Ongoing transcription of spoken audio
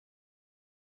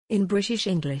In British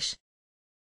English.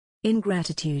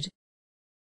 Ingratitude.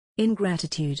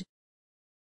 Ingratitude.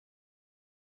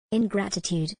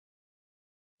 Ingratitude.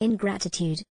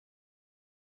 Ingratitude.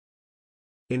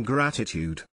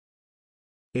 Ingratitude.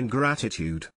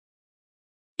 Ingratitude.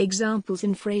 Examples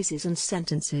in phrases and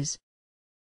sentences.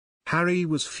 Harry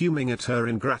was fuming at her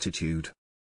ingratitude.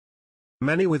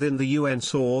 Many within the UN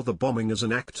saw the bombing as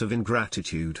an act of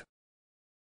ingratitude.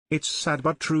 It's sad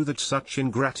but true that such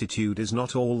ingratitude is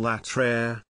not all that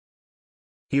rare.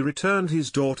 He returned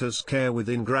his daughter's care with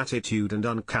ingratitude and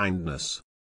unkindness.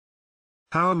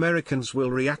 How Americans will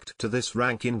react to this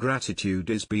rank ingratitude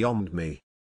is beyond me.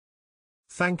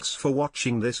 Thanks for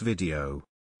watching this video.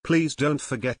 Please don't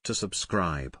forget to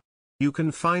subscribe. You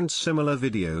can find similar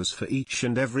videos for each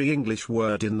and every English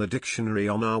word in the dictionary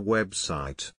on our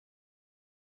website.